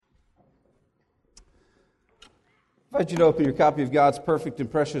I invite you to open your copy of God's perfect and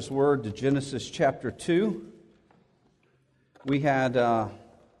precious Word to Genesis chapter 2. We had a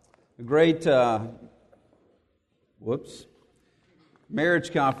great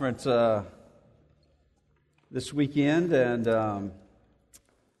marriage conference this weekend, and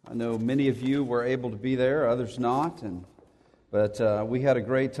I know many of you were able to be there, others not, but we had a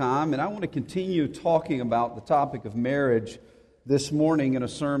great time, and I want to continue talking about the topic of marriage this morning in a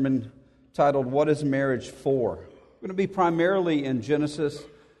sermon titled, "What is Marriage For?" We're going to be primarily in Genesis,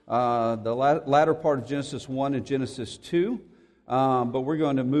 the latter part of Genesis 1 and Genesis 2, but we're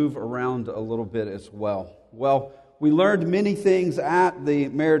going to move around a little bit as well. Well, we learned many things at the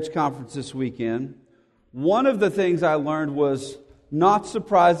marriage conference this weekend. One of the things I learned was not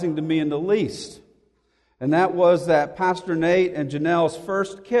surprising to me in the least, and that was that Pastor Nate and Janelle's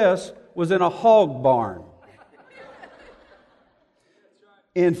first kiss was in a hog barn.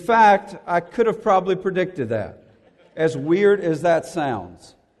 In fact, I could have probably predicted that, as weird as that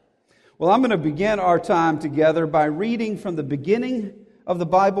sounds. Well, I'm going to begin our time together by reading from the beginning of the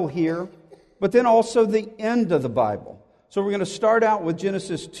Bible here, but then also the end of the Bible. So we're going to start out with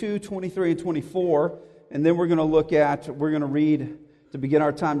Genesis 2, 23 and 24, and then we're going to read to begin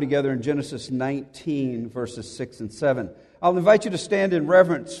our time together in Genesis 19, verses 6 and 7. I'll invite you to stand in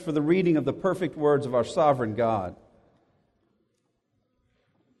reverence for the reading of the perfect words of our sovereign God.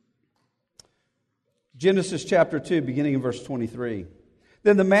 Genesis chapter 2, beginning in verse 23.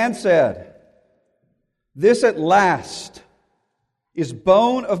 Then the man said, "This at last is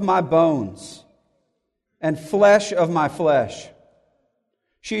bone of my bones and flesh of my flesh.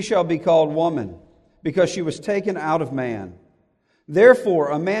 She shall be called woman, because she was taken out of man. Therefore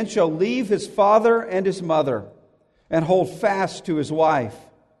a man shall leave his father and his mother and hold fast to his wife,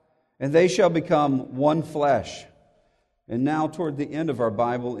 and they shall become one flesh." And now toward the end of our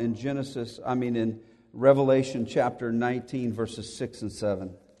Bible in in Revelation chapter 19, verses 6 and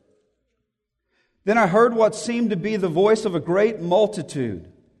 7. Then I heard what seemed to be the voice of a great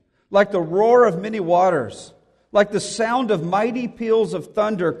multitude, like the roar of many waters, like the sound of mighty peals of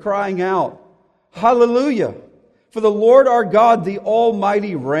thunder, crying out, "Hallelujah! For the Lord our God, the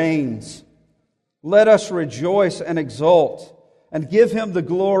Almighty, reigns. Let us rejoice and exult and give Him the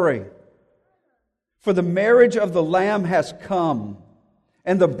glory. For the marriage of the Lamb has come,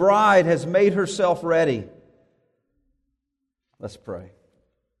 and the bride has made herself ready." Let's pray.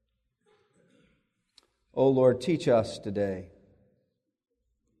 Oh Lord, teach us today.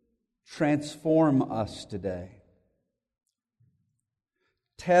 Transform us today.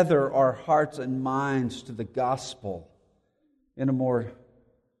 Tether our hearts and minds to the gospel in a more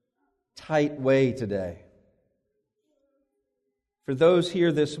tight way today. For those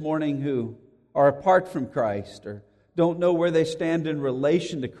here this morning who are apart from Christ or don't know where they stand in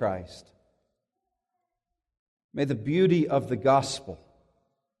relation to Christ, may the beauty of the gospel,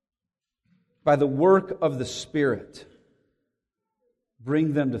 by the work of the Spirit,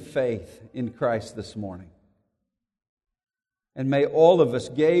 bring them to faith in Christ this morning. And may all of us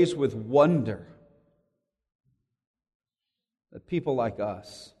gaze with wonder that people like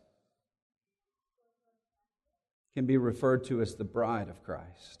us can be referred to as the bride of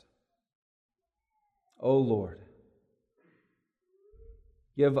Christ. Oh Lord,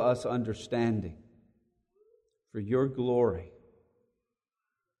 give us understanding for Your glory,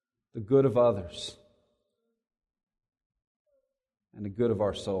 the good of others, and the good of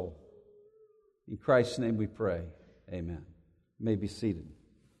our soul. In Christ's name we pray. Amen. You may be seated.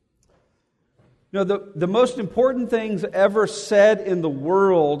 You know, the most important things ever said in the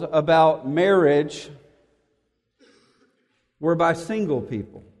world about marriage were by single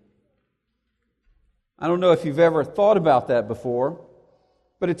people. I don't know if you've ever thought about that before,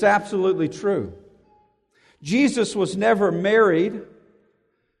 but it's absolutely true. Jesus was never married,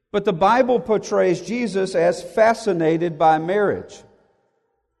 but the Bible portrays Jesus as fascinated by marriage.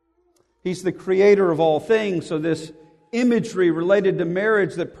 He's the creator of all things, so this imagery related to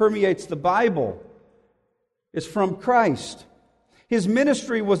marriage that permeates the Bible is from Christ. His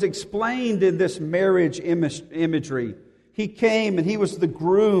ministry was explained in this marriage imagery. He came and He was the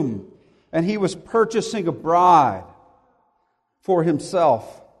groom, and He was purchasing a bride for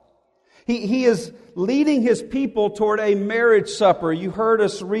Himself. He is leading His people toward a marriage supper. You heard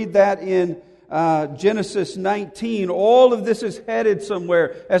us read that in Genesis 19. All of this is headed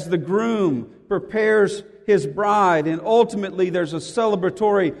somewhere as the groom prepares his bride. And ultimately there's a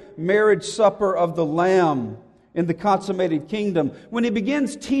celebratory marriage supper of the Lamb in the consummated kingdom. When He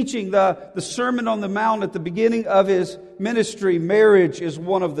begins teaching the Sermon on the Mount at the beginning of His ministry, marriage is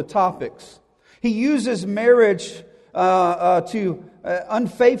one of the topics. He uses marriage to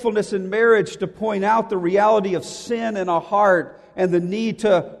unfaithfulness in marriage to point out the reality of sin in a heart and the need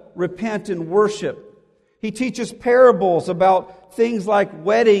to repent and worship. He teaches parables about things like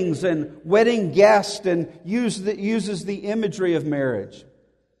weddings and wedding guests and uses the imagery of marriage.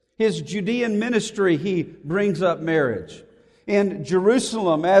 His Judean ministry, he brings up marriage. In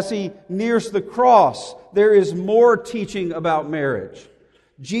Jerusalem, as he nears the cross, there is more teaching about marriage.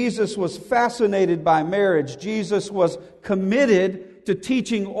 Jesus was fascinated by marriage. Jesus was committed to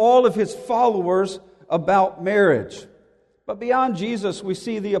teaching all of his followers about marriage. But beyond Jesus, we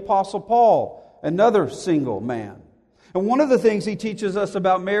see the Apostle Paul, another single man. And one of the things he teaches us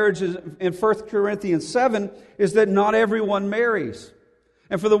about marriage is in 1 Corinthians 7 is that not everyone marries.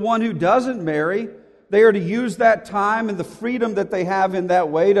 And for the one who doesn't marry, they are to use that time and the freedom that they have in that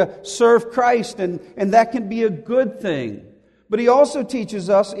way to serve Christ, and that can be a good thing. But he also teaches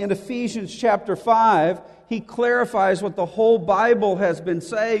us in Ephesians chapter 5, he clarifies what the whole Bible has been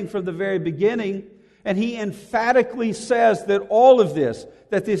saying from the very beginning, and he emphatically says that all of this,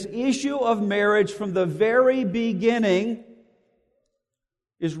 that this issue of marriage from the very beginning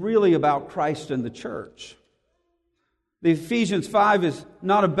is really about Christ and the church. The Ephesians 5 is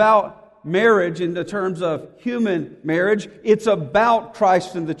not about marriage in the terms of human marriage. It's about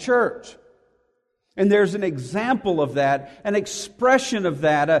Christ and the church. And there's an example of that, an expression of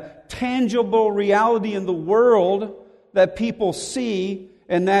that, a tangible reality in the world that people see,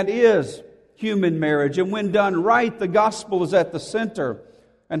 and that is human marriage. And when done right, the gospel is at the center.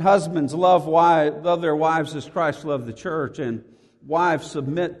 And husbands love their wives as Christ loved the church, and wives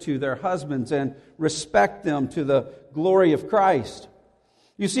submit to their husbands and respect them to the glory of Christ.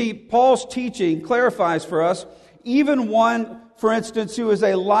 You see, Paul's teaching clarifies for us, even one, for instance, who is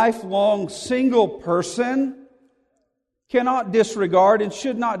a lifelong single person cannot disregard and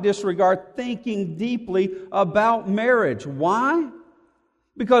should not disregard thinking deeply about marriage. Why?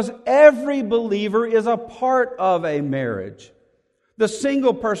 Because every believer is a part of a marriage. The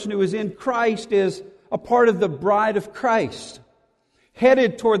single person who is in Christ is a part of the bride of Christ,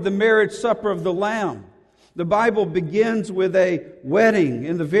 headed toward the marriage supper of the Lamb. The Bible begins with a wedding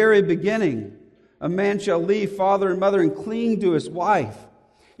in the very beginning. A man shall leave father and mother and cling to his wife.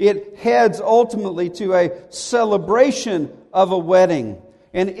 It heads ultimately to a celebration of a wedding.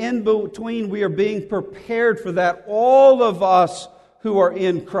 And in between, we are being prepared for that, all of us who are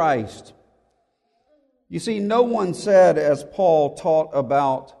in Christ. You see, no one said, as Paul taught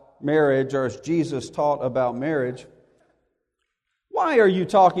about marriage, or as Jesus taught about marriage, "Why are you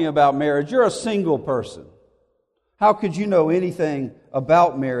talking about marriage? You're a single person. How could you know anything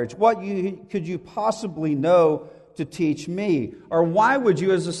about marriage? What could you possibly know to teach me? Or why would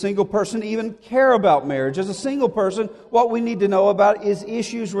you, as a single person, even care about marriage? As a single person, what we need to know about is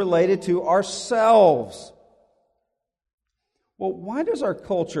issues related to ourselves." Well, why does our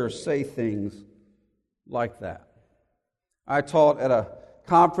culture say things like that? I taught at a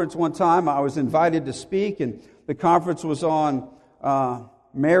conference one time. I was invited to speak, and the conference was on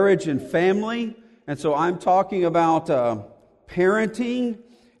marriage and family. And so I'm talking about parenting,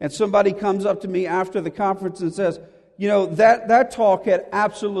 and somebody comes up to me after the conference and says, "You know, that talk had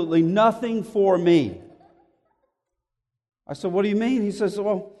absolutely nothing for me." I said, "What do you mean?" He says,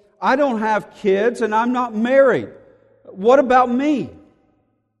 "Well, I don't have kids and I'm not married. What about me?"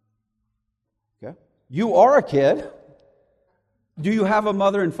 Okay. You are a kid. Do you have a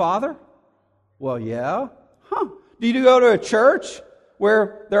mother and father? Well, yeah. Do you go to a church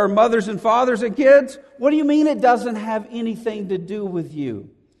where there are mothers and fathers and kids? What do you mean it doesn't have anything to do with you?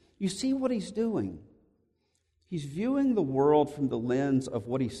 You see what he's doing? He's viewing the world from the lens of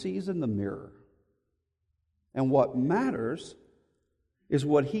what he sees in the mirror. And what matters is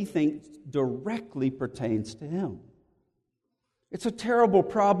what he thinks directly pertains to him. It's a terrible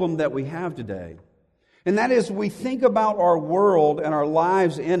problem that we have today. And that is, we think about our world and our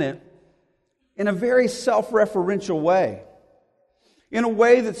lives in it in a very self-referential way. In a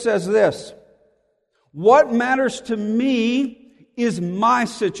way that says this: what matters to me is my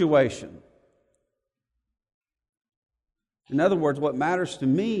situation. In other words, what matters to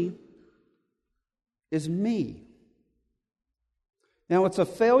me is me. Now, it's a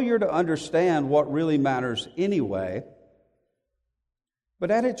failure to understand what really matters anyway,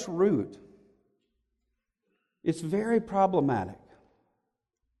 but at its root, it's very problematic.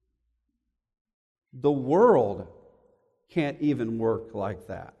 The world can't even work like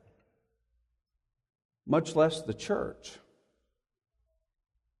that, much less the church.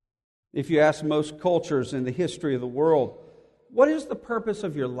 If you ask most cultures in the history of the world, what is the purpose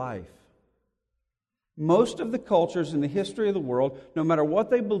of your life? Most of the cultures in the history of the world, no matter what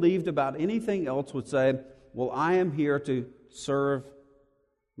they believed about anything else, would say, well, I am here to serve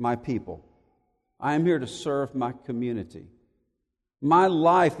my people. I am here to serve my community. My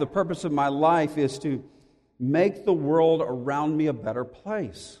life, the purpose of my life is to make the world around me a better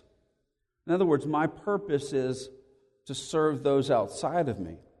place. In other words, my purpose is to serve those outside of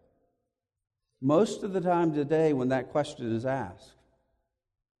me. Most of the time today, when that question is asked,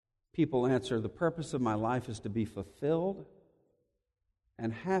 people answer, the purpose of my life is to be fulfilled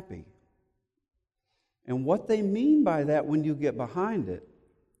and happy. And what they mean by that, when you get behind it,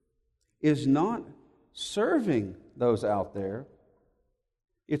 is not serving those out there.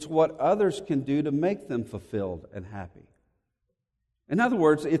 It's what others can do to make them fulfilled and happy. In other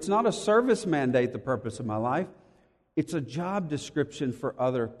words, it's not a service mandate, the purpose of my life. It's a job description for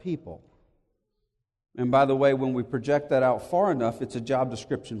other people. And by the way, when we project that out far enough, it's a job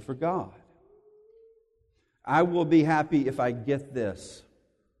description for God. I will be happy if I get this,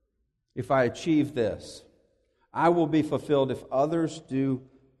 if I achieve this. I will be fulfilled if others do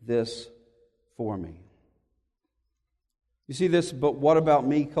this for me. You see, this "but what about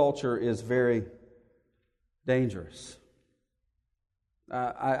me" culture is very dangerous.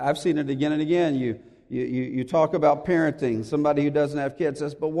 I've seen it again and again. You talk about parenting. Somebody who doesn't have kids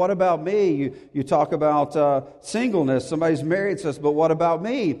says, "But what about me?" You talk about singleness. Somebody's married says, "But what about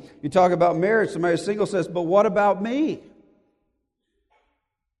me?" You talk about marriage. Somebody who's single says, "But what about me?"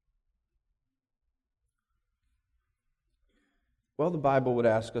 Well, the Bible would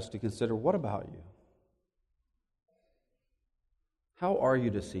ask us to consider, what about you? How are you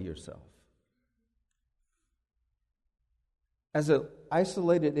to see yourself? As an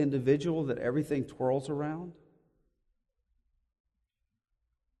isolated individual that everything twirls around?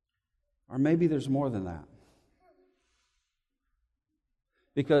 Or maybe there's more than that.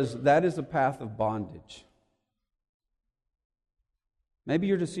 Because that is a path of bondage. Maybe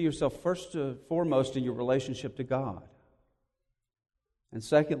you're to see yourself first and foremost in your relationship to God. And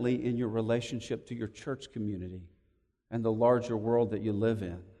secondly, in your relationship to your church community and the larger world that you live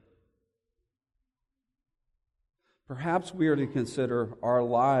in. Perhaps we are to consider our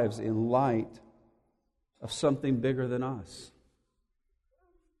lives in light of something bigger than us.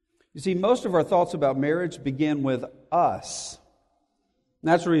 You see, most of our thoughts about marriage begin with us. And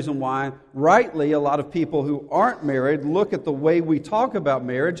that's the reason why, rightly, a lot of people who aren't married look at the way we talk about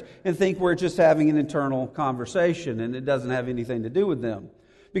marriage and think we're just having an internal conversation and it doesn't have anything to do with them.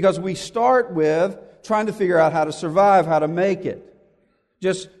 Because we start with trying to figure out how to survive, how to make it.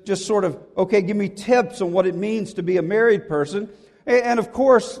 Just sort of, okay, give me tips on what it means to be a married person. And of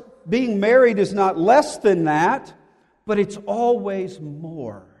course, being married is not less than that, but it's always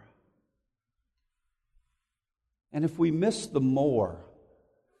more. And if we miss the more,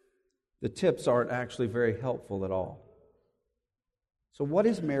 the tips aren't actually very helpful at all. So what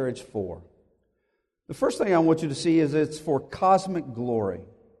is marriage for? The first thing I want you to see is it's for cosmic glory.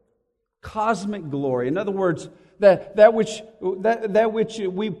 Cosmic glory. In other words, that which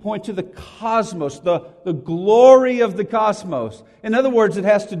we point to the cosmos, the glory of the cosmos. In other words, it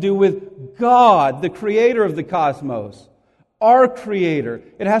has to do with God, the creator of the cosmos, our creator.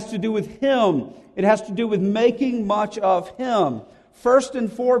 It has to do with Him. It has to do with making much of Him. First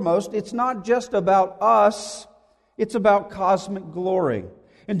and foremost, it's not just about us, it's about cosmic glory.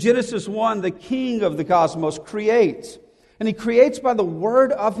 In Genesis 1, the king of the cosmos creates. And He creates by the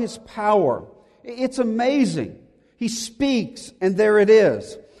word of His power. It's amazing. He speaks, and there it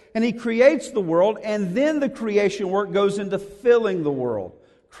is. And He creates the world, and then the creation work goes into filling the world.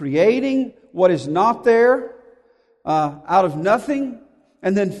 Creating what is not there out of nothing,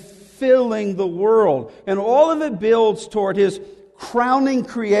 and then filling the world. And all of it builds toward His crowning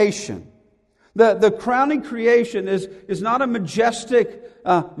creation. The crowning creation is not a majestic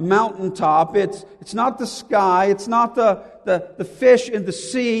mountaintop. It's not the sky. It's not the fish in the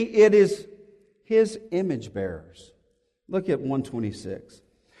sea. It is His image bearers. Look at 126.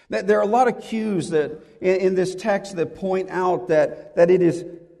 There are a lot of cues that in this text that point out that it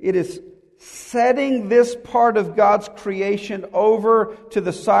is setting this part of God's creation over to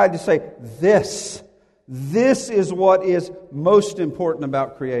the side to say, this is what is most important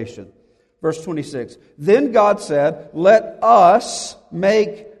about creation. Verse 26, then God said, let us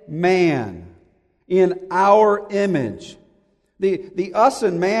make man in our image. The us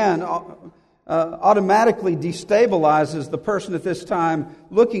and man automatically destabilizes the person at this time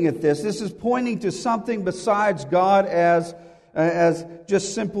looking at this. This is pointing to something besides God as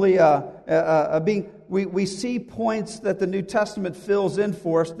just simply being. We see points that the New Testament fills in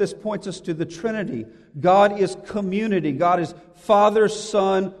for us. This points us to the Trinity. God is community. God is Father,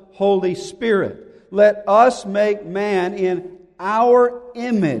 Son, Holy Spirit. Let us make man in our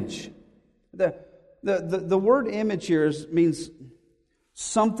image. The word image here means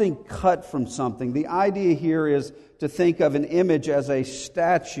something cut from something. The idea here is to think of an image as a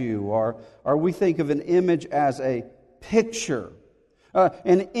statue, or we think of an image as a picture.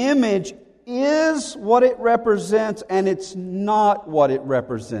 An image is what it represents, and it's not what it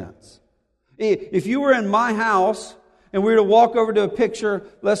represents. If you were in my house and we were to walk over to a picture,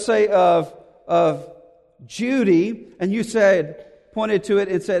 let's say of Judy, and you pointed to it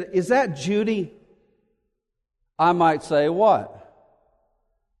and said, "Is that Judy?" I might say, "What?"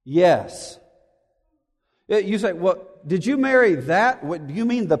 "Yes." You say, "Well, did you marry that? What, do you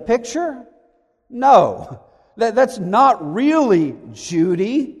mean the picture?" No. That's not really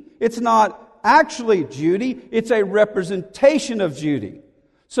Judy. It's not actually Judy. It's a representation of Judy.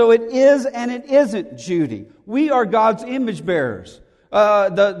 So it is and it isn't Judy. We are God's image bearers.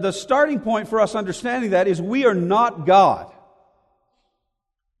 The starting point for us understanding that is we are not God.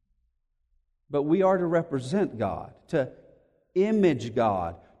 But we are to represent God, to image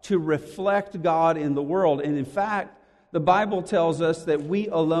God, to reflect God in the world. And in fact, the Bible tells us that we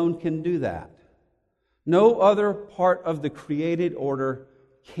alone can do that. No other part of the created order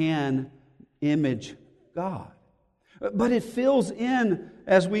can image God. But it fills in,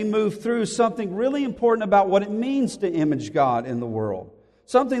 as we move through, something really important about what it means to image God in the world.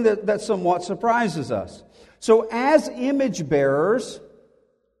 Something that somewhat surprises us. So as image bearers,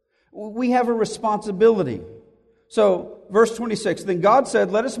 we have a responsibility. So, verse 26, "Then God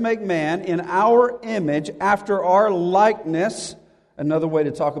said, 'Let us make man in our image, after our likeness.'" Another way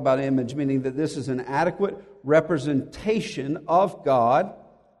to talk about image, meaning that this is an adequate representation of God.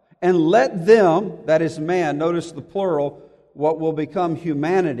 "And let them," that is man, notice the plural, what will become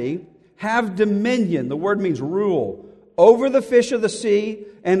humanity, "have dominion," the word means rule, "over the fish of the sea,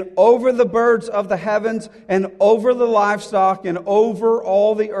 and over the birds of the heavens, and over the livestock, and over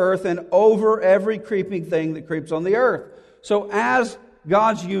all the earth, and over every creeping thing that creeps on the earth." So as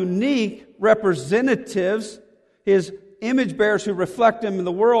God's unique representatives, His image bearers who reflect Him in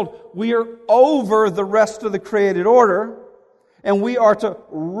the world, we are over the rest of the created order, and we are to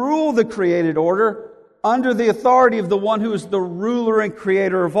rule the created order under the authority of the one who is the ruler and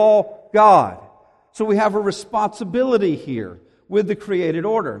creator of all, God. So we have a responsibility here with the created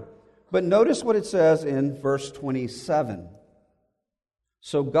order. But notice what it says in verse 27.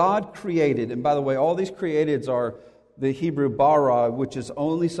 So God created, and by the way, all these createds are the Hebrew bara, which is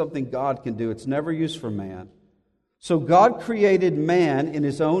only something God can do. It's never used for man. So God created man in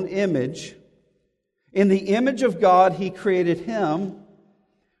His own image. In the image of God, He created him.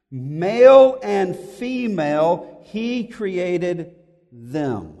 Male and female, He created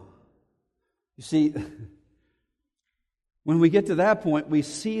them. You see, when we get to that point, we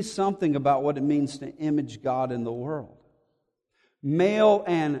see something about what it means to image God in the world. Male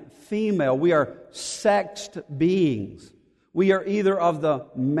and female, we are sexed beings. We are either of the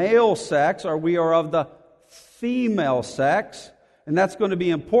male sex or we are of the female sex. And that's going to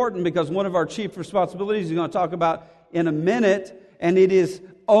be important because one of our chief responsibilities is going to talk about in a minute, and it is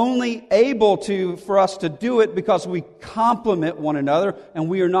only able for us to do it because we complement one another and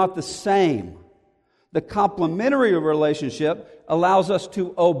we are not the same. The complementary relationship allows us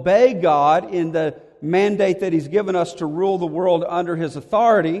to obey God in the mandate that He's given us to rule the world under His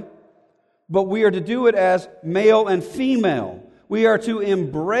authority, but we are to do it as male and female. We are to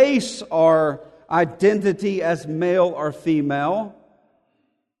embrace our identity as male or female.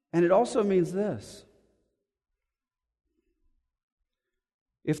 And it also means this.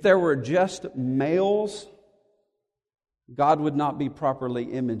 If there were just males, God would not be properly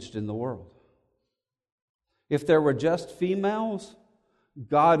imaged in the world. If there were just females,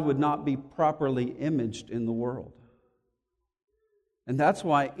 God would not be properly imaged in the world. And that's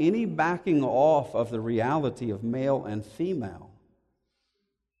why any backing off of the reality of male and female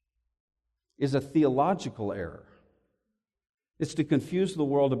is a theological error. It's to confuse the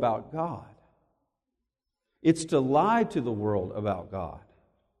world about God. It's to lie to the world about God.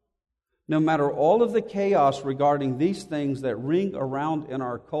 No matter all of the chaos regarding these things that ring around in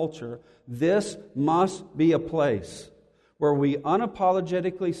our culture, this must be a place where we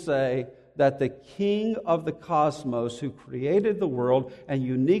unapologetically say that the King of the cosmos, who created the world and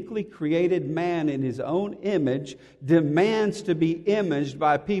uniquely created man in His own image, demands to be imaged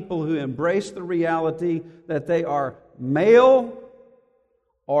by people who embrace the reality that they are male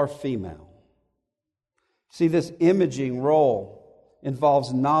or female. See, this imaging role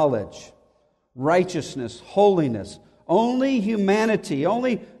involves knowledge, righteousness, holiness. Only humanity,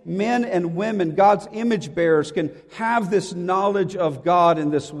 only men and women, God's image bearers, can have this knowledge of God in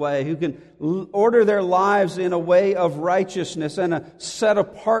this way, who can order their lives in a way of righteousness and a set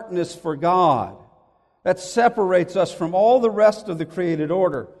apartness for God. that separates us from all the rest of the created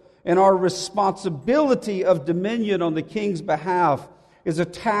order. And our responsibility of dominion on the King's behalf is a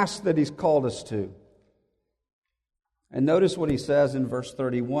task that He's called us to. And notice what He says in verse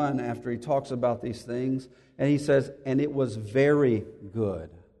 31 after He talks about these things. And He says, and it was very good.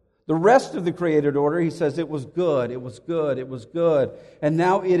 The rest of the created order, He says, it was good, it was good, it was good. And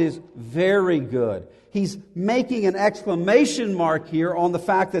now it is very good. He's making an exclamation mark here on the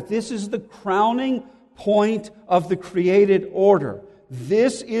fact that this is the crowning point of the created order.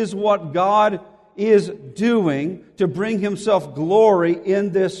 This is what God is doing to bring Himself glory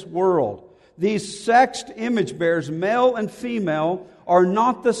in this world. These sexed image bearers, male and female, are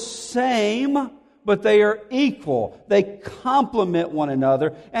not the same, but they are equal. They complement one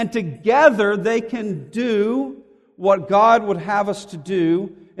another, and together they can do what God would have us to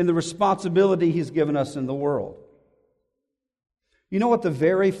do in the responsibility He's given us in the world. You know what the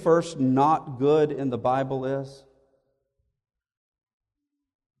very first not good in the Bible is?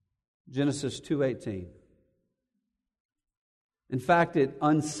 Genesis 2:18. In fact, it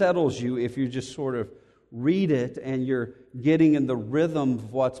unsettles you if you just sort of read it and you're getting in the rhythm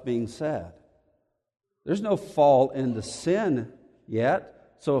of what's being said. There's no fall into sin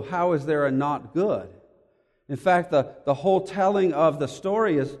yet, so how is there a not good? In fact, the whole telling of the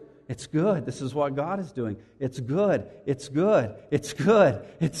story is, it's good. This is what God is doing. It's good. It's good. It's good.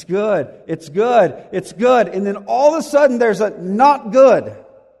 It's good. It's good. It's good. And then all of a sudden there's a not good.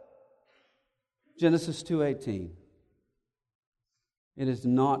 Genesis 2:18. It is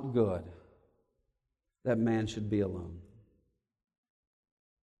not good that man should be alone.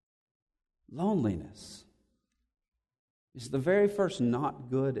 Loneliness is the very first not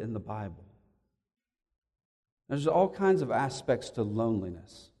good in the Bible. There's all kinds of aspects to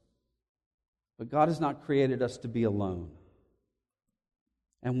loneliness. But God has not created us to be alone.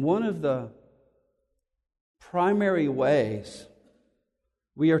 And one of the primary ways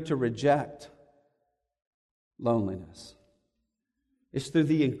we are to reject loneliness is through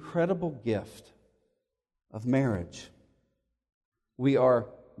the incredible gift of marriage. We are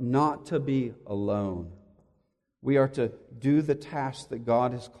not to be alone. We are to do the task that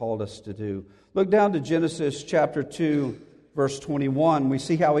God has called us to do. Look down to Genesis chapter 2, verse 21. We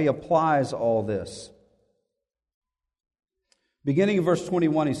see how He applies all this. Beginning in verse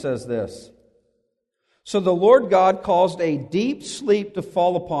 21, He says this. So the Lord God caused a deep sleep to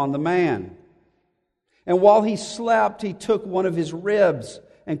fall upon the man. And while he slept, He took one of his ribs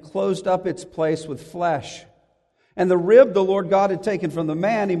and closed up its place with flesh. And the rib the Lord God had taken from the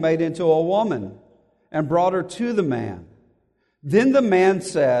man, He made into a woman and brought her to the man. Then the man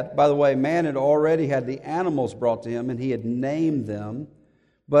said, by the way, man had already had the animals brought to him and he had named them.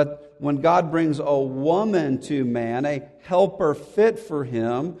 But when God brings a woman to man, a helper fit for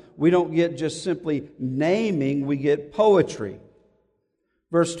him, we don't get just simply naming, we get poetry.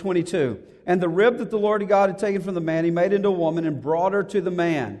 Verse 22, and the rib that the Lord God had taken from the man, He made into a woman and brought her to the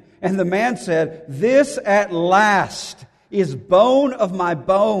man. And the man said, this at last is bone of my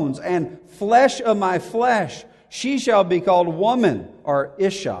bones and flesh of my flesh. She shall be called woman, or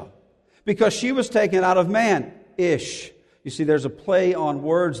Isha, because she was taken out of man, Ish. You see, there's a play on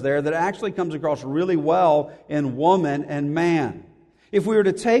words there that actually comes across really well in woman and man. If we were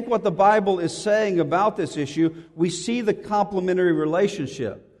to take what the Bible is saying about this issue, we see the complementary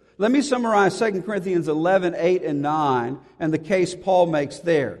relationship. Let me summarize 2 Corinthians 11, 8, and 9, and the case Paul makes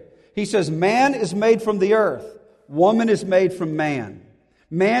there. He says, man is made from the earth, woman is made from man.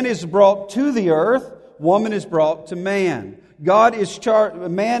 Man is brought to the earth, woman is brought to man. Man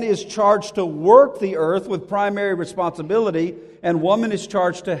is charged to work the earth with primary responsibility, and woman is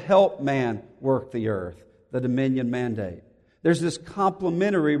charged to help man work the earth, the dominion mandate. There's this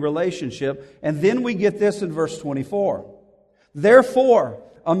complementary relationship, and then we get this in verse 24. Therefore,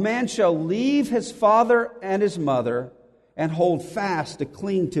 a man shall leave his father and his mother and hold fast to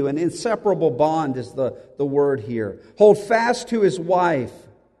cling to. An inseparable bond is the word here. Hold fast to his wife,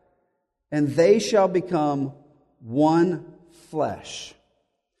 and they shall become one flesh.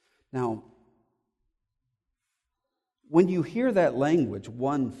 Now, when you hear that language,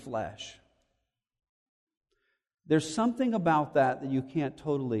 one flesh, there's something about that you can't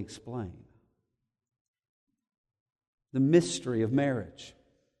totally explain. The mystery of marriage.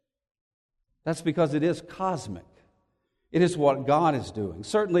 That's because it is cosmic. It is what God is doing.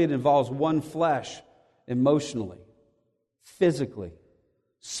 Certainly it involves one flesh emotionally, physically,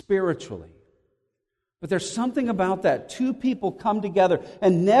 spiritually. But there's something about that. Two people come together,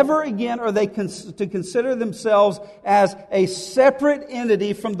 and never again are they to consider themselves as a separate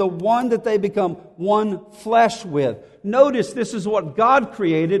entity from the one that they become one flesh with. Notice this is what God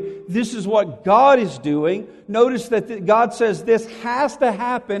created. This is what God is doing. Notice that God says this has to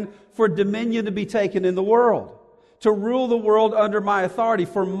happen for dominion to be taken in the world, to rule the world under my authority,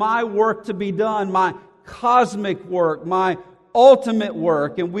 for my work to be done, my cosmic work, my ultimate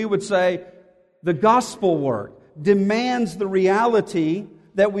work. And we would say, the gospel work demands the reality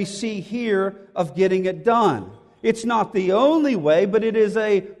that we see here of getting it done. It's not the only way, but it is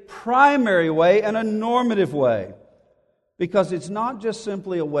a primary way and a normative way. Because it's not just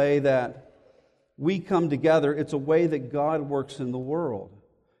simply a way that we come together, it's a way that God works in the world.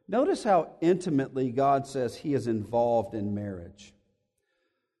 Notice how intimately God says He is involved in marriage.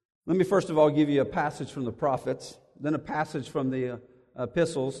 Let me first of all give you a passage from the prophets, then a passage from the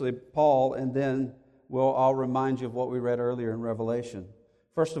epistles, Paul, and then I'll remind you of what we read earlier in Revelation.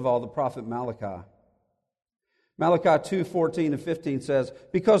 First of all, the prophet Malachi. Malachi 2:14 and 15 says,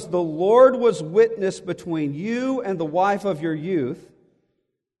 "Because the Lord was witness between you and the wife of your youth,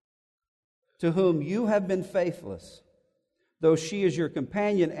 to whom you have been faithless, though she is your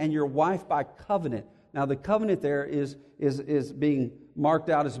companion and your wife by covenant." Now the covenant there is being marked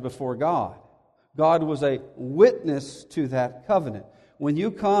out as before God. God was a witness to that covenant. When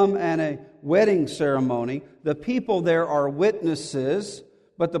you come at a wedding ceremony, the people there are witnesses,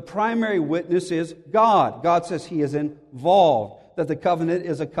 but the primary witness is God. God says He is involved, that the covenant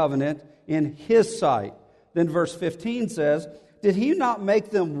is a covenant in His sight. Then verse 15 says, "Did He not make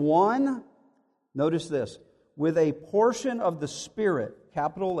them one?" Notice this, "with a portion of the Spirit,"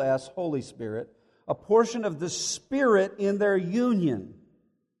 capital S, Holy Spirit, "a portion of the Spirit in their union."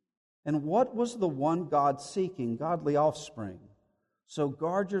 And what was the one God seeking? Godly offspring. "So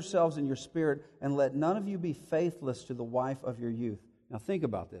guard yourselves in your spirit, and let none of you be faithless to the wife of your youth." Now think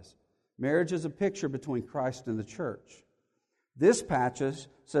about this. Marriage is a picture between Christ and the church. This passage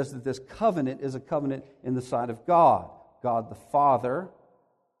says that this covenant is a covenant in the sight of God, God the Father.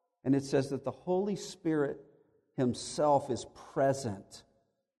 And it says that the Holy Spirit Himself is present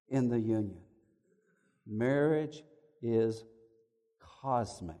in the union. Marriage is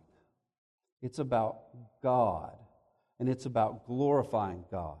cosmic. It's about God, and it's about glorifying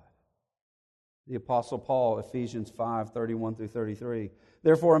God. The Apostle Paul, Ephesians 5:31 through 33.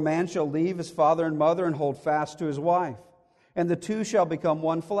 "Therefore a man shall leave his father and mother and hold fast to his wife, and the two shall become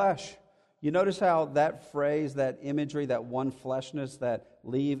one flesh." You notice how that phrase, that imagery, that one fleshness, that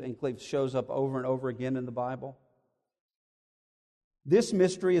leave and cleave shows up over and over again in the Bible? This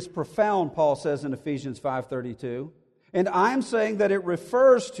mystery is profound, Paul says in Ephesians 5:32. And I'm saying that it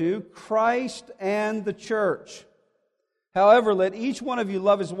refers to Christ and the church. "However, let each one of you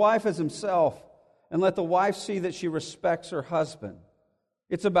love his wife as himself, and let the wife see that she respects her husband."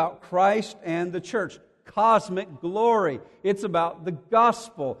 It's about Christ and the church. Cosmic glory. It's about the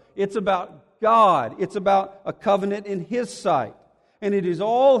gospel. It's about God. It's about a covenant in His sight. And it is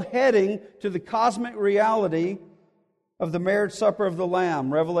all heading to the cosmic reality of the marriage supper of the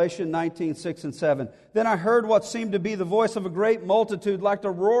Lamb, Revelation 19:6 and 7. "Then I heard what seemed to be the voice of a great multitude, like the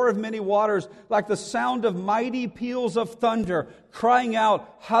roar of many waters, like the sound of mighty peals of thunder, crying out,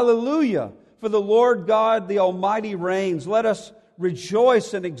 'Hallelujah! For the Lord God, the Almighty reigns. Let us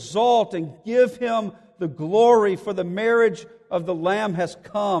rejoice and exult and give Him the glory, for the marriage of the Lamb has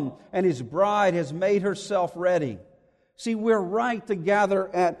come, and His bride has made herself ready.'" See, we're right to gather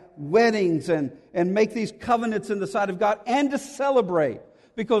at weddings and make these covenants in the sight of God and to celebrate,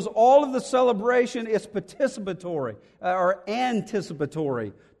 because all of the celebration is participatory or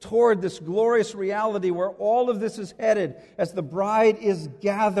anticipatory toward this glorious reality where all of this is headed as the bride is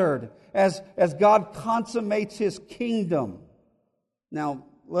gathered, as God consummates His kingdom. Now,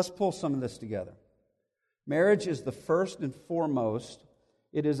 let's pull some of this together. Marriage is the first and foremost,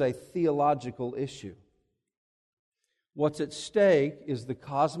 it is a theological issue. What's at stake is the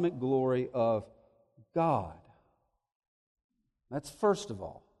cosmic glory of God. That's first of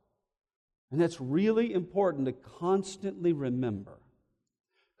all. And that's really important to constantly remember.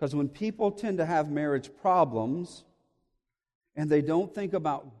 Because when people tend to have marriage problems and they don't think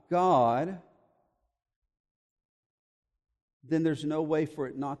about God, then there's no way for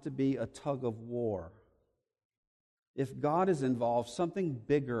it not to be a tug of war. If God is involved, something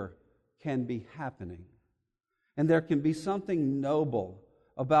bigger can be happening. And there can be something noble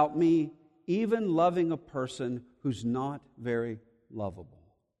about me even loving a person who's not very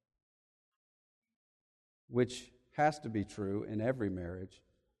lovable, which has to be true in every marriage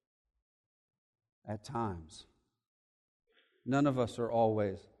at times. None of us are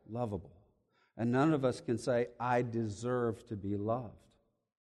always lovable. And none of us can say, I deserve to be loved.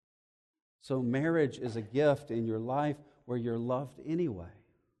 So marriage is a gift in your life where you're loved anyway.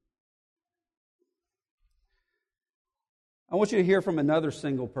 I want you to hear from another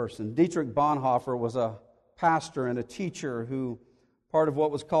single person. Dietrich Bonhoeffer was a pastor and a teacher who, part of what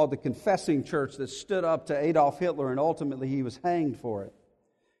was called the Confessing Church, that stood up to Adolf Hitler, and ultimately he was hanged for it.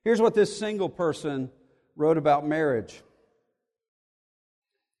 Here's what this single person wrote about marriage.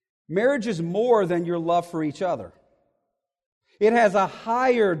 Marriage is more than your love for each other. It has a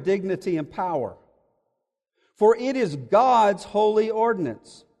higher dignity and power. For it is God's holy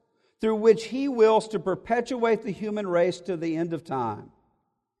ordinance, through which He wills to perpetuate the human race to the end of time.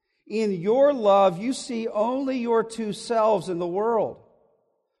 In your love, you see only your two selves in the world.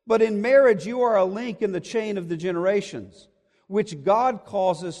 But in marriage, you are a link in the chain of the generations, which God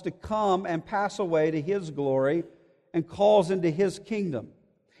causes to come and pass away to His glory and calls into His kingdom.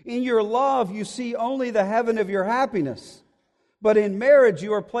 In your love, you see only the heaven of your happiness. But in marriage,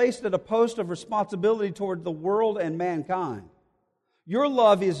 you are placed at a post of responsibility toward the world and mankind. Your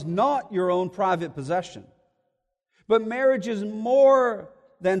love is not your own private possession. But marriage is more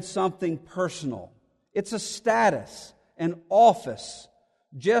than something personal. It's a status, an office,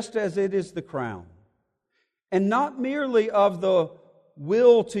 just as it is the crown. And not merely of the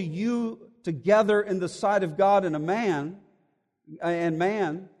will to you together in the sight of God and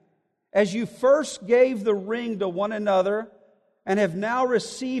man. As you first gave the ring to one another and have now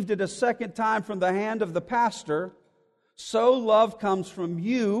received it a second time from the hand of the pastor, so love comes from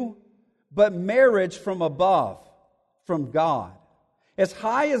you, but marriage from above, from God. As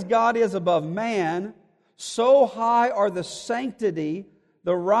high as God is above man, so high are the sanctity,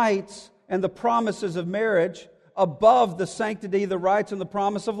 the rights, and the promises of marriage above the sanctity, the rights, and the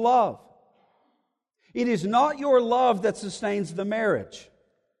promise of love. It is not your love that sustains the marriage,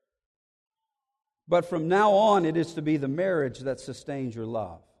 but from now on it is to be the marriage that sustains your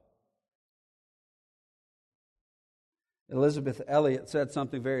love. Elizabeth Elliot said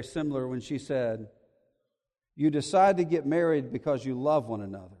something very similar when she said, you decide to get married because you love one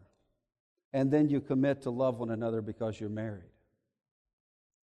another, and then you commit to love one another because you're married.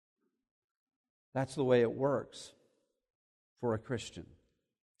 That's the way it works for a Christian.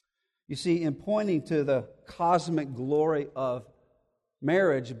 You see, in pointing to the cosmic glory of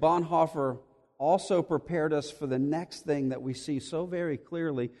marriage, Bonhoeffer also prepared us for the next thing that we see so very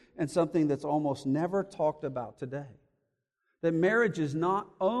clearly, and something that's almost never talked about today. That marriage is not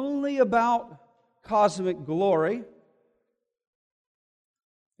only about cosmic glory,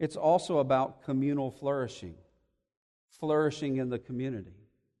 it's also about communal flourishing in the community.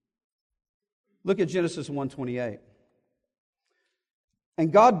 Look at Genesis 1:28.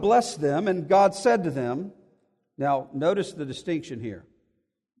 And God blessed them, and God said to them, now notice the distinction here.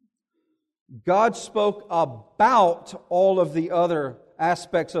 God spoke about all of the other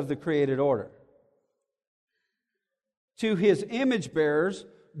aspects of the created order. To His image bearers,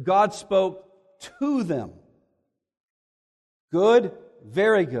 God spoke to them. Good,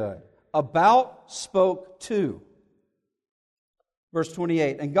 very good. About spoke to. Verse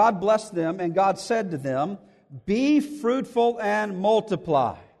 28, and God blessed them, and God said to them, be fruitful and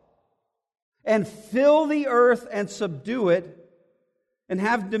multiply, and fill the earth and subdue it, and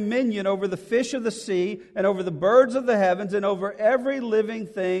have dominion over the fish of the sea, and over the birds of the heavens, and over every living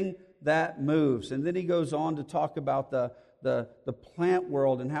thing that moves. And then he goes on to talk about the plant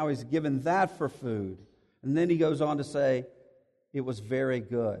world and how He's given that for food. And then he goes on to say, it was very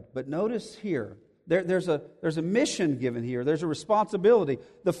good. But notice here, there's a mission given here. There's a responsibility.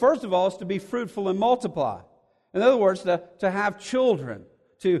 The first of all is to be fruitful and multiply. In other words, to have children,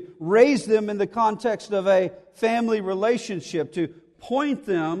 to raise them in the context of a family relationship, to point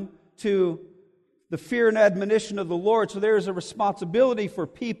them to the fear and admonition of the Lord. So there is a responsibility for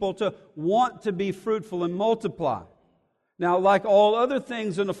people to want to be fruitful and multiply. Now, like all other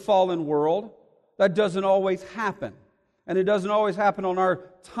things in a fallen world, that doesn't always happen. And it doesn't always happen on our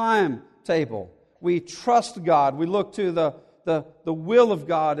timetable. We trust God. We look to the will of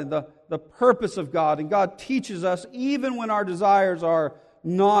God and the purpose of God. And God teaches us even when our desires are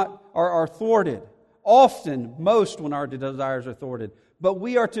thwarted. Often, most when our desires are thwarted. But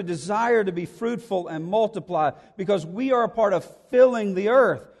we are to desire to be fruitful and multiply because we are a part of filling the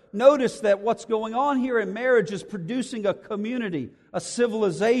earth. Notice that what's going on here in marriage is producing a community, a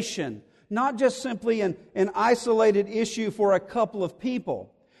civilization, not just simply an isolated issue for a couple of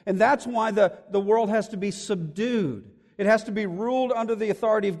people. And that's why the world has to be subdued. It has to be ruled under the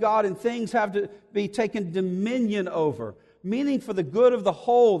authority of God, and things have to be taken dominion over. meaning for the good of the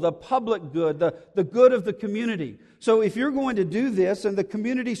whole, the public good, the good of the community. So if you're going to do this and the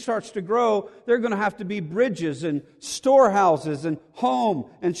community starts to grow, there are going to have to be bridges and storehouses and home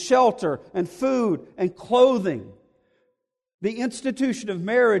and shelter and food and clothing. The institution of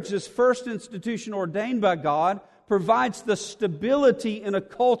marriage, this first institution ordained by God, provides the stability in a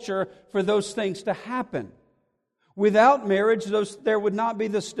culture for those things to happen. Without marriage, there would not be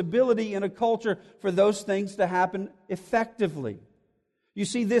the stability in a culture for those things to happen effectively. You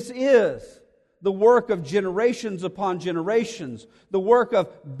see, this is the work of generations upon generations, the work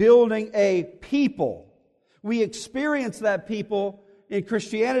of building a people. We experience that people in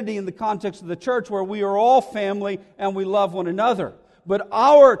Christianity in the context of the church, where we are all family and we love one another. But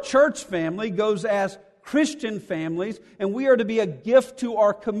our church family goes as Christian families, and we are to be a gift to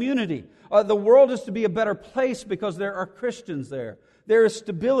our community. The world is to be a better place because there are Christians there. There is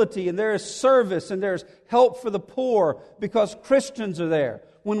stability, and there is service, and there is help for the poor because Christians are there.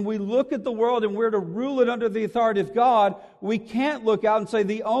 When we look at the world and we're to rule it under the authority of God, we can't look out and say,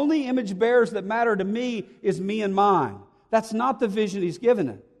 the only image bearers that matter to me is me and mine. That's not the vision He's given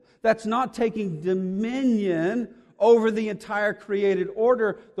it. That's not taking dominion over the entire created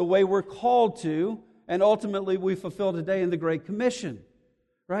order the way we're called to, and ultimately we fulfill today in the Great Commission.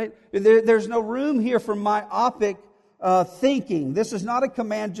 Right? There's no room here for myopic thinking. This is not a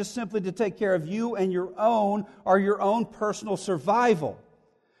command just simply to take care of you and your own or your own personal survival.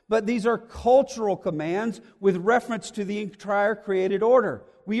 But these are cultural commands with reference to the entire created order.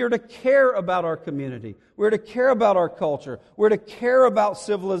 We are to care about our community. We're to care about our culture. We're to care about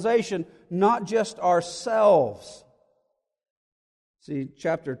civilization, not just ourselves. See,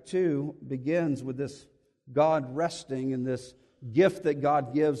 chapter 2 begins with this God resting in this gift that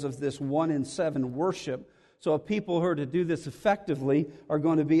God gives of this 1 in 7 worship. So people who are to do this effectively are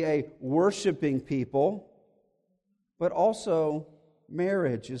going to be a worshiping people. But also,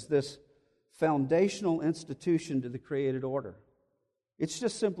 marriage is this foundational institution to the created order. It's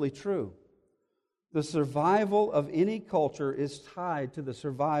just simply true. The survival of any culture is tied to the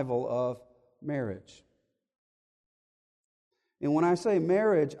survival of marriage. And when I say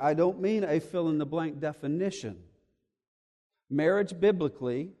marriage, I don't mean a fill-in-the-blank definition. Marriage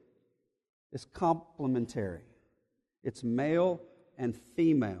biblically is complementary. It's male and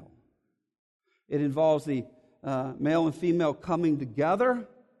female. It involves the male and female coming together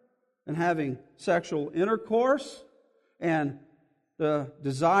and having sexual intercourse and the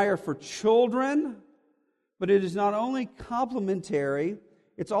desire for children. But it is not only complementary,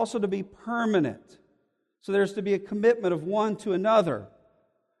 it's also to be permanent. So there's to be a commitment of one to another.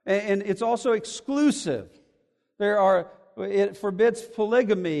 And it's also exclusive. It forbids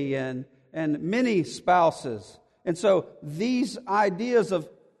polygamy and many spouses. And so these ideas of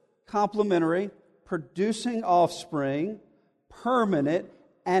complementary, producing offspring, permanent,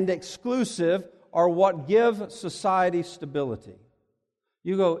 and exclusive are what give society stability.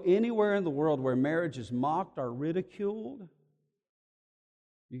 You go anywhere in the world where marriage is mocked or ridiculed,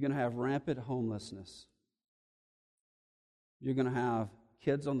 you're going to have rampant homelessness. You're going to have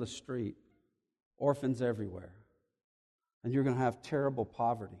kids on the street, orphans everywhere. And you're going to have terrible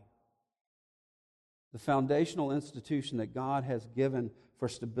poverty. The foundational institution that God has given for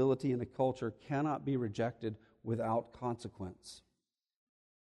stability in a culture cannot be rejected without consequence.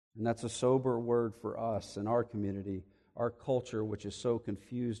 And that's a sober word for us in our community, our culture, which is so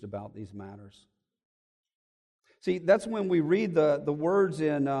confused about these matters. See, that's when we read the words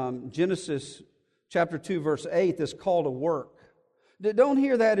in Genesis chapter 2, verse 8, this call to work. Don't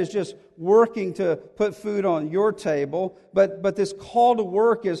hear that as just working to put food on your table, but this call to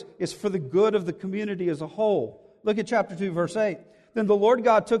work is for the good of the community as a whole. Look at chapter 2, verse 8. Then the Lord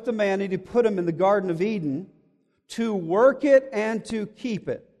God took the man and He put him in the Garden of Eden to work it and to keep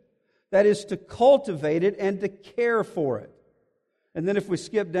it. That is, to cultivate it and to care for it. And then if we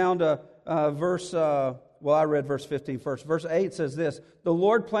skip down to I read verse 15 first. Verse 8 says this: the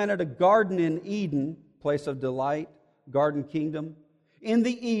Lord planted a garden in Eden, place of delight, garden kingdom, in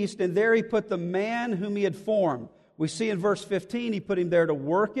the east, and there He put the man whom He had formed. We see in verse 15, He put him there to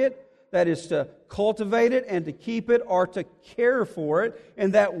work it, that is to cultivate it and to keep it or to care for it.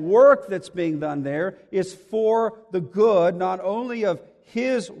 And that work that's being done there is for the good, not only of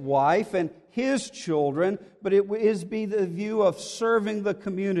his wife and his children, but it is be the view of serving the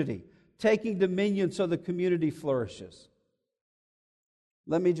community, taking dominion so the community flourishes.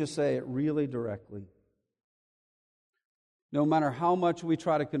 Let me just say it really directly. No matter how much we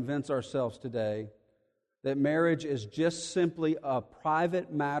try to convince ourselves today that marriage is just simply a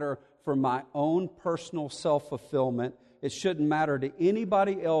private matter for my own personal self-fulfillment, it shouldn't matter to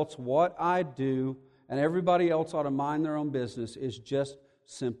anybody else what I do and everybody else ought to mind their own business is just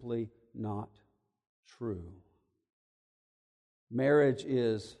simply not true. Marriage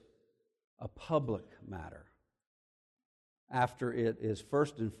is a public matter, after it is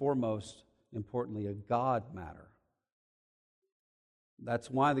first and foremost, importantly, a God matter.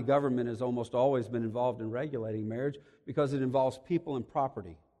 That's why the government has almost always been involved in regulating marriage, because it involves people and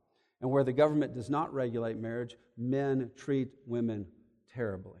property. And where the government does not regulate marriage, men treat women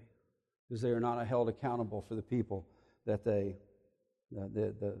terribly, because they are not held accountable for the people that the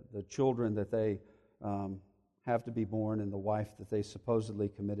children that they have to be born and the wife that they supposedly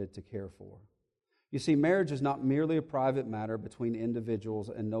committed to care for. You see, marriage is not merely a private matter between individuals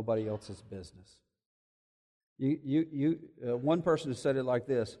and nobody else's business. One person has said it like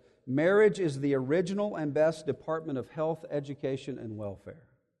this: marriage is the original and best department of health, education, and welfare.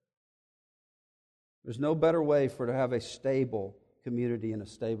 There's no better way to have a stable community and a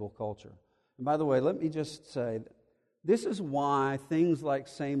stable culture. And by the way, let me just say, this is why things like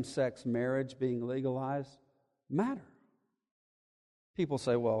same-sex marriage being legalized matter. People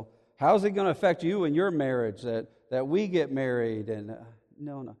say, well, how's it going to affect you and your marriage that we get married? And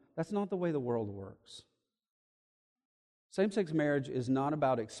no, that's not the way the world works. Same-sex marriage is not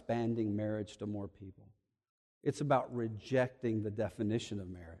about expanding marriage to more people. It's about rejecting the definition of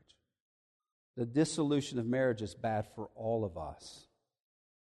marriage. The dissolution of marriage is bad for all of us,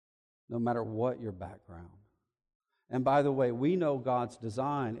 no matter what your background. And by the way, we know God's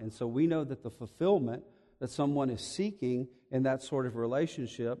design, and so we know that the fulfillment that someone is seeking in that sort of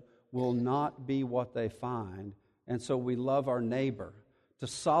relationship will not be what they find. And so we love our neighbor. To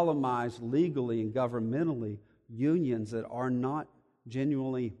solemnize legally and governmentally unions that are not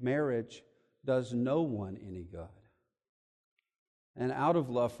genuinely marriage does no one any good. And out of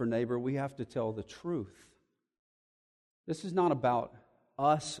love for neighbor, we have to tell the truth. This is not about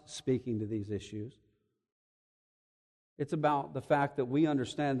us speaking to these issues. It's about the fact that we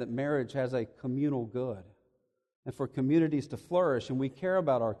understand that marriage has a communal good. And for communities to flourish, and we care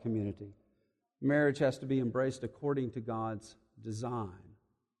about our community, marriage has to be embraced according to God's design.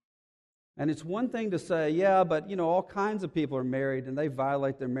 And it's one thing to say, yeah, but all kinds of people are married and they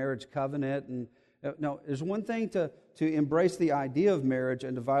violate their marriage covenant. And no, there's one thing to embrace the idea of marriage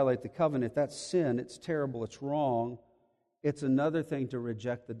and to violate the covenant. That's sin. It's terrible. It's wrong. It's another thing to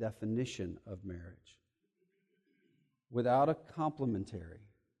reject the definition of marriage. Without a complementary,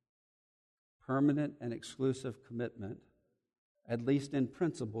 permanent and exclusive commitment, at least in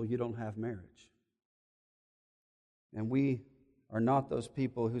principle, you don't have marriage. And we are not those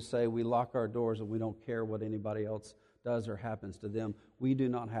people who say we lock our doors and we don't care what anybody else does or happens to them. We do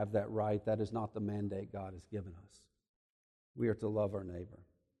not have that right. That is not the mandate God has given us. We are to love our neighbor.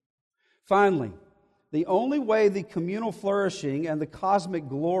 Finally, the only way the communal flourishing and the cosmic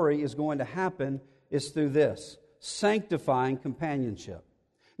glory is going to happen is through this: sanctifying companionship.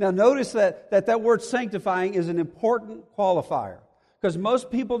 Now notice that word sanctifying is an important qualifier, because most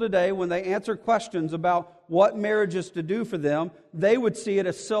people today, when they answer questions about what marriage is to do for them, they would see it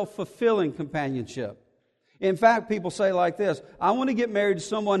as self-fulfilling companionship. In fact, people say like this: I want to get married to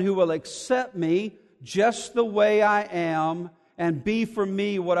someone who will accept me just the way I am and be for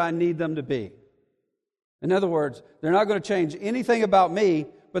me what I need them to be. In other words, they're not going to change anything about me,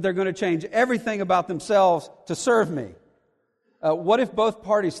 but they're going to change everything about themselves to serve me. What if both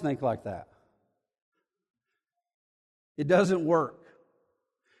parties think like that? It doesn't work.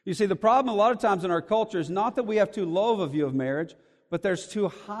 You see, the problem a lot of times in our culture is not that we have too low of a view of marriage, but there's too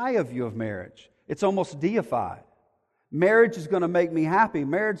high a view of marriage. It's almost deified. Marriage is going to make me happy.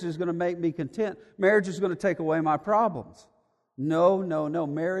 Marriage is going to make me content. Marriage is going to take away my problems. No.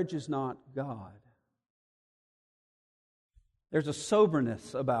 Marriage is not God. There's a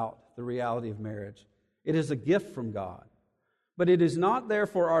soberness about the reality of marriage. It is a gift from God. But it is not there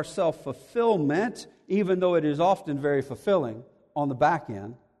for our self-fulfillment, even though it is often very fulfilling on the back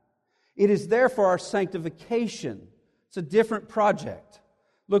end. It is there for our sanctification. It's a different project.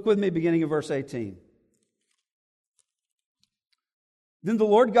 Look with me beginning of verse 18. Then the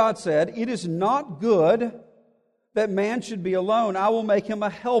Lord God said, "It is not good that man should be alone. I will make him a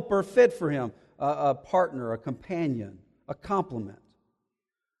helper fit for him," a partner, a companion, a complement.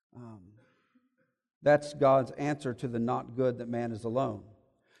 That's God's answer to the not good that man is alone.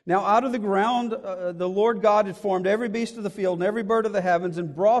 Now out of the ground the Lord God had formed every beast of the field and every bird of the heavens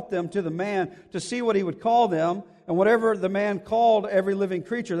and brought them to the man to see what he would call them. And whatever the man called every living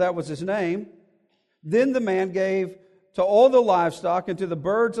creature, that was his name. Then the man gave to all the livestock and to the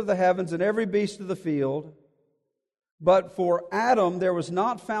birds of the heavens and every beast of the field But for Adam there was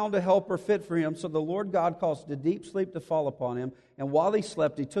not found a helper fit for him, so the Lord God caused a deep sleep to fall upon him. And while he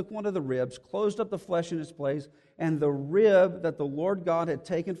slept, he took one of the ribs, closed up the flesh in its place, and the rib that the Lord God had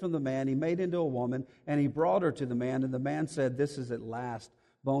taken from the man, he made into a woman, and he brought her to the man. And the man said, "This is at last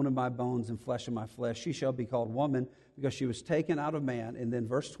bone of my bones and flesh of my flesh. She shall be called woman, because she was taken out of man." And then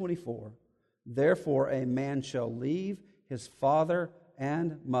verse 24, "Therefore a man shall leave his father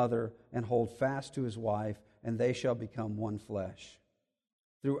and mother and hold fast to his wife, and they shall become one flesh."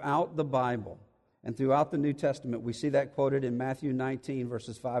 Throughout the Bible and throughout the New Testament, we see that quoted in Matthew 19,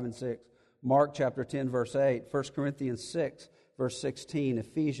 verses 5 and 6, Mark chapter 10, verse 8, 1 Corinthians 6, verse 16,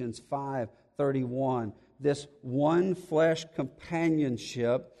 Ephesians 5, 31. This one flesh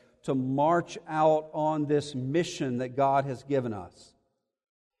companionship to march out on this mission that God has given us.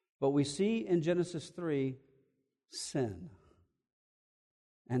 But we see in Genesis 3, sin.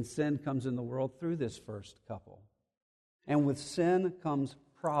 And sin comes in the world through this first couple. And with sin comes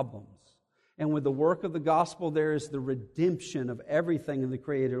problems. And with the work of the gospel, there is the redemption of everything in the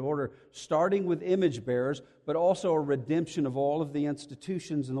created order, starting with image bearers, but also a redemption of all of the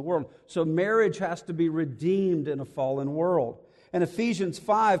institutions in the world. So marriage has to be redeemed in a fallen world. And Ephesians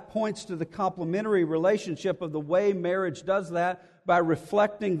 5 points to the complementary relationship of the way marriage does that by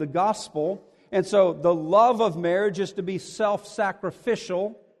reflecting the gospel. And so the love of marriage is to be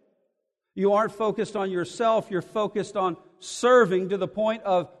self-sacrificial. You aren't focused on yourself, you're focused on serving to the point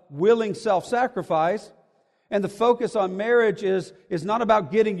of willing self-sacrifice. And the focus on marriage is not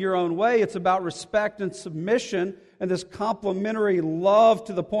about getting your own way, it's about respect and submission and this complementary love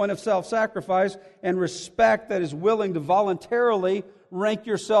to the point of self-sacrifice and respect that is willing to voluntarily rank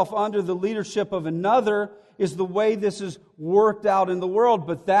yourself under the leadership of another is the way this is worked out in the world.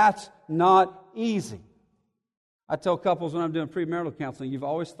 But that's not easy. I tell couples when I'm doing premarital counseling, you've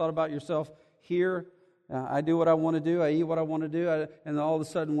always thought about yourself here. I do what I want to do. I eat what I want to do. And then all of a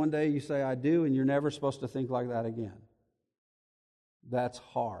sudden one day you say, I do, and you're never supposed to think like that again. That's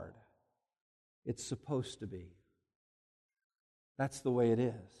hard. It's supposed to be. That's the way it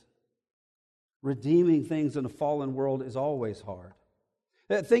is. Redeeming things in a fallen world is always hard.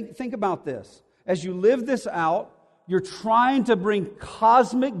 Think about this. As you live this out, you're trying to bring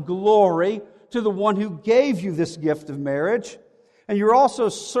cosmic glory to the one who gave you this gift of marriage. And you're also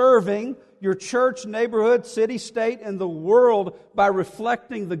serving your church, neighborhood, city, state, and the world by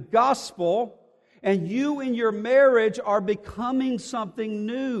reflecting the gospel. And you in your marriage are becoming something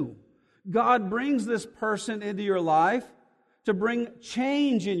new. God brings this person into your life to bring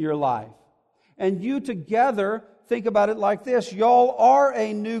change in your life. And you together, think about it like this. Y'all are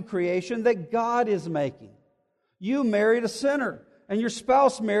a new creation that God is making. You married a sinner, and your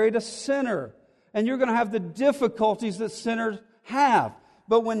spouse married a sinner. And you're going to have the difficulties that sinners have.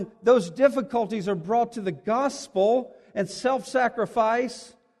 But when those difficulties are brought to the gospel and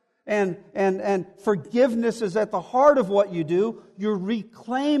self-sacrifice and forgiveness is at the heart of what you do, you're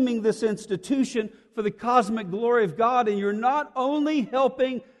reclaiming this institution for the cosmic glory of God. And you're not only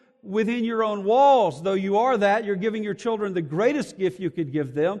helping within your own walls, though you are that, you're giving your children the greatest gift you could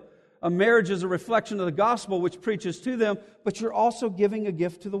give them. A marriage is a reflection of the gospel which preaches to them, but you're also giving a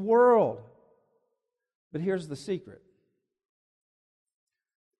gift to the world. But here's the secret.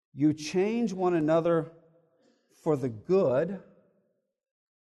 You change one another for the good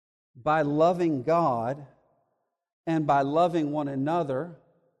by loving God and by loving one another,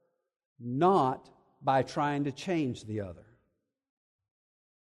 not by trying to change the other.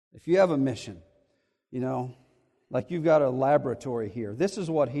 If you have a mission, like you've got a laboratory here. This is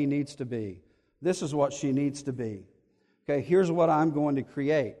what he needs to be. This is what she needs to be. Okay, here's what I'm going to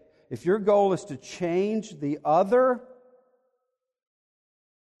create. If your goal is to change the other,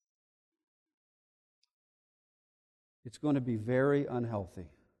 it's going to be very unhealthy.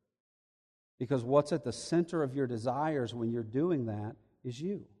 Because what's at the center of your desires when you're doing that is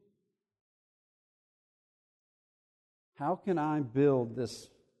you. How can I build this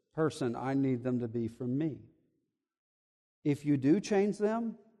person I need them to be for me? If you do change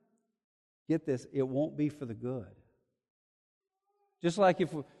them, get this, it won't be for the good. Just like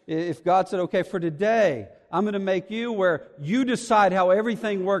if God said, okay, for today, I'm going to make you where you decide how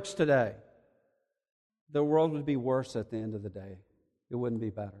everything works today. The world would be worse at the end of the day. It wouldn't be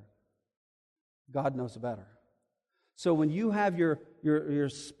better. God knows better. So when you have your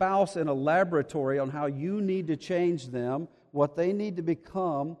spouse in a laboratory on how you need to change them, what they need to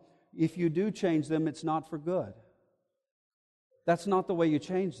become, if you do change them, it's not for good. That's not the way you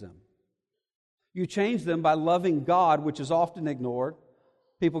change them. You change them by loving God, which is often ignored.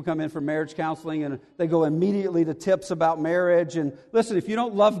 People come in for marriage counseling and they go immediately to tips about marriage. And listen, if you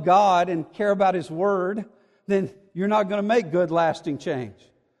don't love God and care about His Word, then you're not going to make good, lasting change.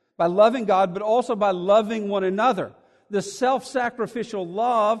 By loving God, but also by loving one another. The self-sacrificial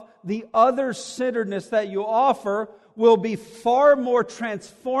love, the other-centeredness that you offer will be far more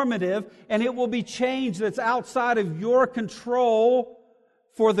transformative, and it will be change that's outside of your control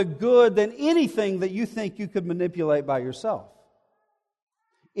for the good than anything that you think you could manipulate by yourself.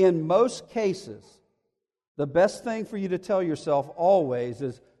 In most cases, the best thing for you to tell yourself always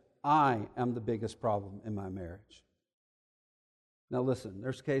is, I am the biggest problem in my marriage. Now listen,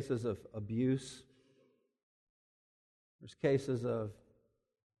 there's cases of abuse. There's cases of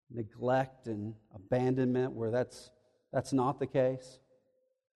neglect and abandonment where that's not the case.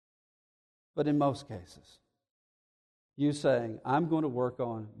 But in most cases, you saying, I'm going to work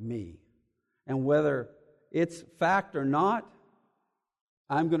on me. And whether it's fact or not,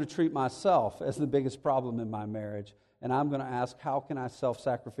 I'm going to treat myself as the biggest problem in my marriage. And I'm going to ask, how can I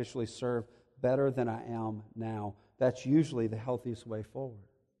self-sacrificially serve better than I am now? That's usually the healthiest way forward.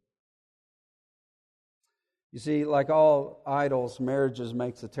 You see, like all idols, marriage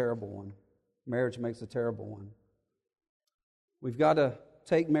makes a terrible one. Marriage makes a terrible one. We've got to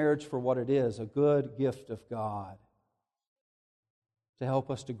take marriage for what it is, a good gift of God to help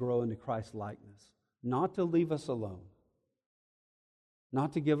us to grow into Christ's likeness, not to leave us alone,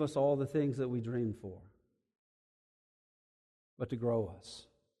 not to give us all the things that we dreamed for, but to grow us,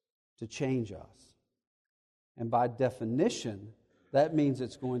 to change us. And by definition, that means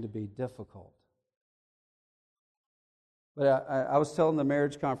it's going to be difficult. But I was telling the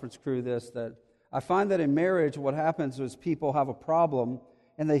marriage conference crew this, that I find that in marriage what happens is people have a problem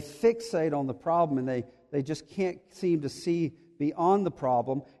and they fixate on the problem and they just can't seem to see beyond the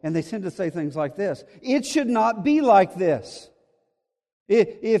problem, and they tend to say things like this: it should not be like this.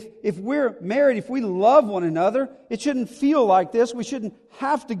 If we're married, if we love one another, it shouldn't feel like this. We shouldn't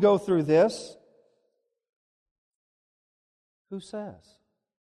have to go through this. Who says?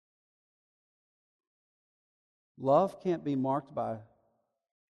 Love can't be marked by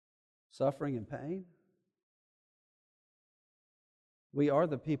suffering and pain. We are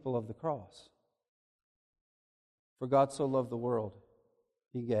the people of the cross. For God so loved the world,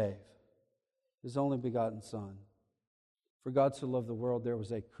 He gave His only begotten Son. For God so loved the world, there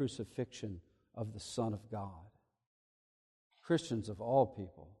was a crucifixion of the Son of God. Christians of all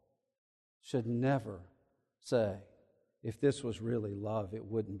people should never say, if this was really love, it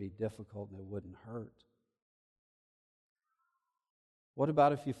wouldn't be difficult and it wouldn't hurt. What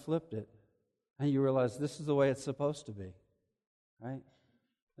about if you flipped it and you realize this is the way it's supposed to be? Right?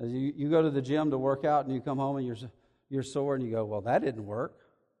 As you go to the gym to work out and you come home and you're sore and you go, well, that didn't work.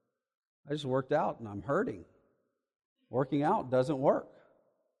 I just worked out and I'm hurting. Working out doesn't work.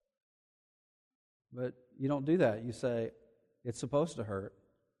 But you don't do that. You say, it's supposed to hurt,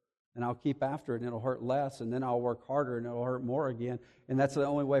 and I'll keep after it, and it'll hurt less, and then I'll work harder, and it'll hurt more again. And that's the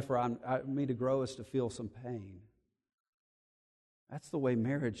only way for me to grow, is to feel some pain. That's the way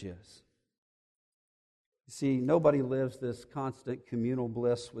marriage is. You see, nobody lives this constant communal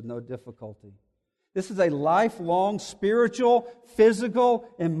bliss with no difficulty. This is a lifelong spiritual, physical,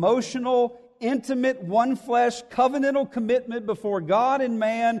 emotional, intimate, one flesh, covenantal commitment before God and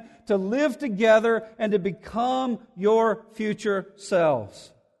man to live together and to become your future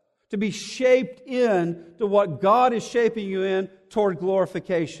selves. To be shaped in to what God is shaping you in toward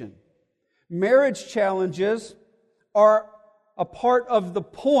glorification. Marriage challenges are a part of the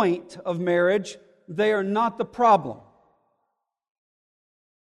point of marriage. They are not the problem.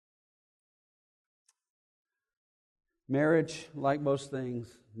 Marriage, like most things,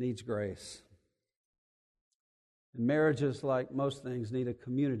 needs grace. And marriages, like most things, need a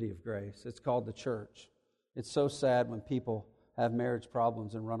community of grace. It's called the church. It's so sad when people have marriage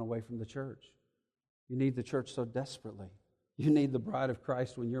problems and run away from the church. You need the church so desperately. You need the bride of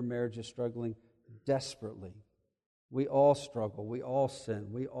Christ when your marriage is struggling desperately. We all struggle. We all sin.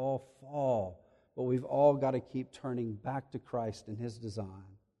 We all fall. But we've all got to keep turning back to Christ and His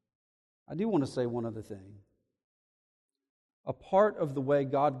design. I do want to say one other thing. A part of the way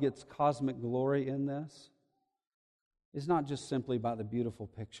God gets cosmic glory in this is not just simply by the beautiful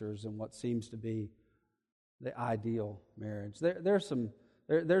pictures and what seems to be the ideal marriage. There's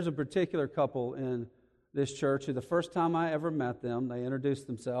a particular couple in this church who, the first time I ever met them, they introduced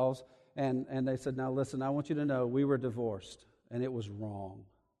themselves and they said, now listen, I want you to know we were divorced and it was wrong.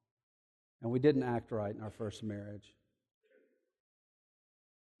 And we didn't act right in our first marriage.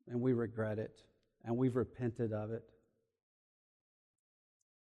 And we regret it. And we've repented of it.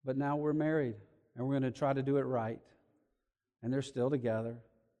 But now we're married and we're going to try to do it right. And they're still together.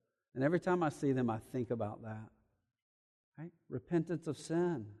 And every time I see them, I think about that. Right? Repentance of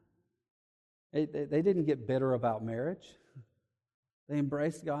sin. They didn't get bitter about marriage. They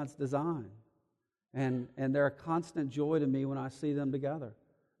embraced God's design. And they're a constant joy to me when I see them together.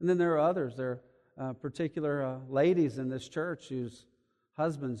 And then there are others. There are particular ladies in this church whose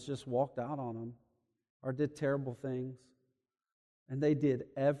husbands just walked out on them or did terrible things. And they did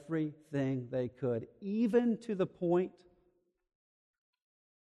everything they could, even to the point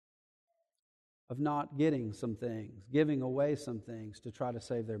of not getting some things, giving away some things to try to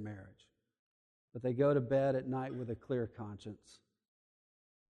save their marriage. But they go to bed at night with a clear conscience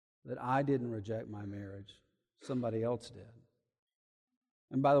that I didn't reject my marriage, somebody else did.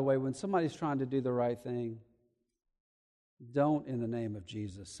 And by the way, when somebody's trying to do the right thing, don't, in the name of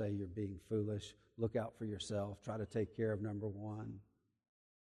Jesus, say you're being foolish, look out for yourself, try to take care of number one.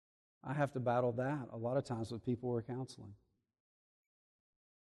 I have to battle that a lot of times with people we're counseling.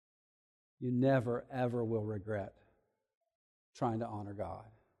 You never, ever will regret trying to honor God.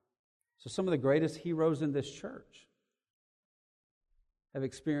 So some of the greatest heroes in this church have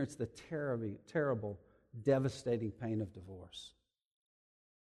experienced the terrible, devastating pain of divorce.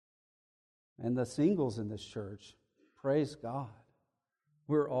 And the singles in this church, praise God,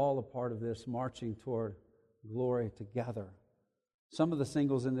 we're all a part of this, marching toward glory together. Some of the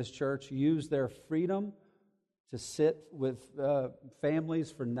singles in this church use their freedom to sit with families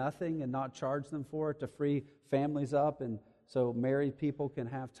for nothing and not charge them for it, to free families up, and so married people can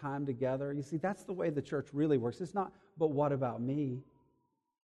have time together. You see, that's the way the church really works. It's not, but what about me?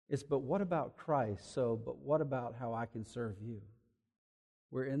 It's, but what about Christ? So, but what about how I can serve you?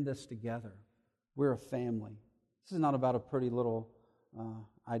 We're in this together. We're a family. This is not about a pretty little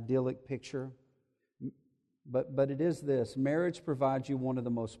idyllic picture, but it is this. Marriage provides you one of the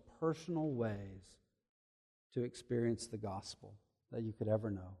most personal ways to experience the gospel that you could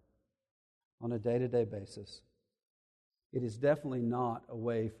ever know on a day-to-day basis. It is definitely not a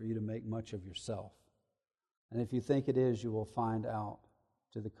way for you to make much of yourself. And if you think it is, you will find out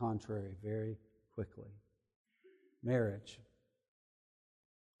to the contrary very quickly. Marriage,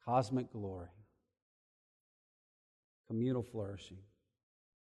 cosmic glory, communal flourishing,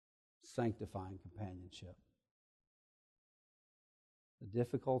 sanctifying companionship. The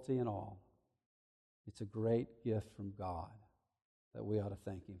difficulty in all, it's a great gift from God that we ought to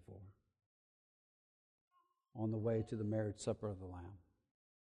thank Him for. On the way to the marriage supper of the Lamb.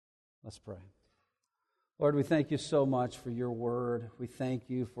 Let's pray. Lord, we thank you so much for your word. We thank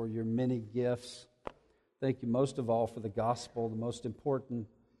you for your many gifts. Thank you most of all for the gospel. The most important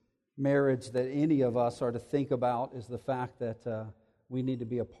marriage that any of us are to think about is the fact that we need to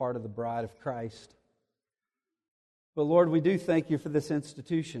be a part of the bride of Christ. But Lord, we do thank you for this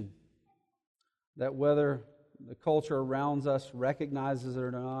institution, that whether the culture around us recognizes it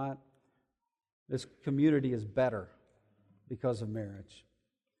or not, this community is better because of marriage.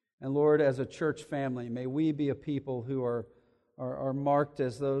 And Lord, as a church family, may we be a people who are marked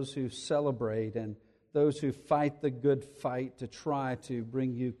as those who celebrate and those who fight the good fight to try to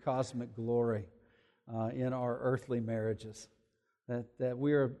bring you cosmic glory in our earthly marriages. That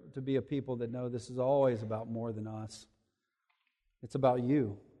we are to be a people that know this is always about more than us. It's about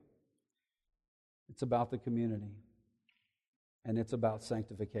you. It's about the community. And it's about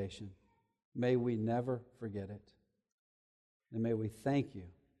sanctification. May we never forget it. And may we thank you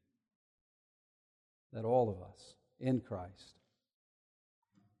that all of us in Christ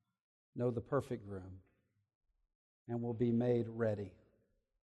know the perfect groom and will be made ready.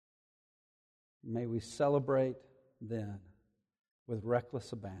 May we celebrate then with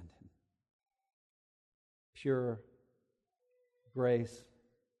reckless abandon, pure grace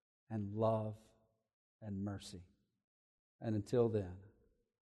and love and mercy. And until then,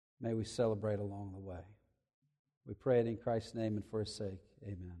 may we celebrate along the way. We pray it in Christ's name and for His sake.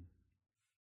 Amen.